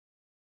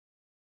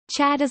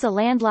Chad is a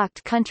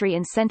landlocked country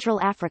in Central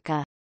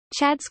Africa.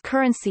 Chad's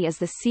currency is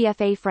the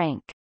CFA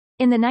franc.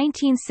 In the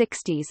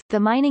 1960s, the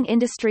mining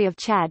industry of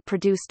Chad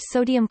produced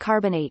sodium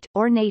carbonate,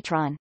 or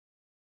natron.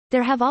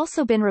 There have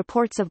also been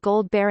reports of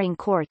gold-bearing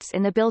quartz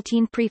in the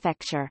Biltine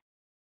prefecture.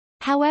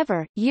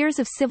 However, years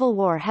of civil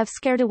war have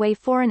scared away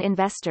foreign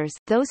investors.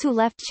 Those who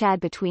left Chad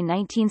between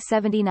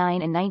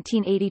 1979 and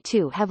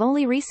 1982 have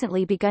only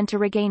recently begun to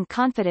regain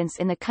confidence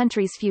in the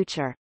country's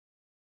future.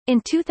 In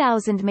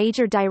 2000,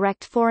 major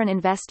direct foreign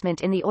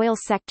investment in the oil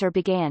sector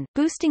began,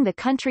 boosting the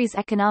country's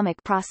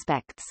economic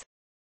prospects.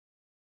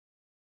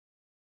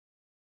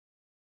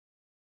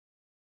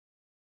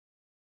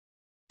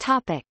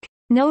 Topic: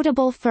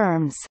 Notable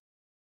firms.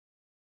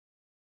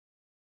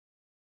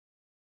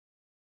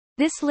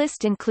 This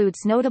list includes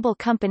notable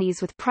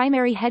companies with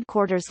primary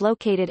headquarters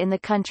located in the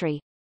country.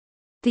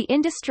 The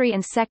industry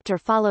and sector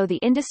follow the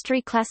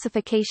industry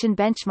classification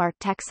benchmark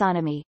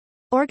taxonomy.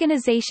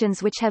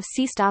 Organizations which have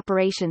ceased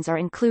operations are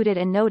included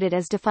and noted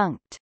as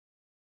defunct.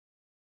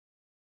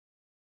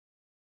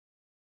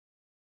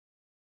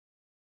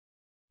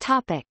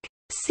 Topic.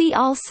 See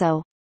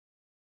also: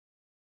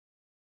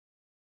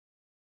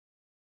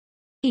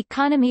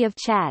 Economy of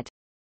Chad.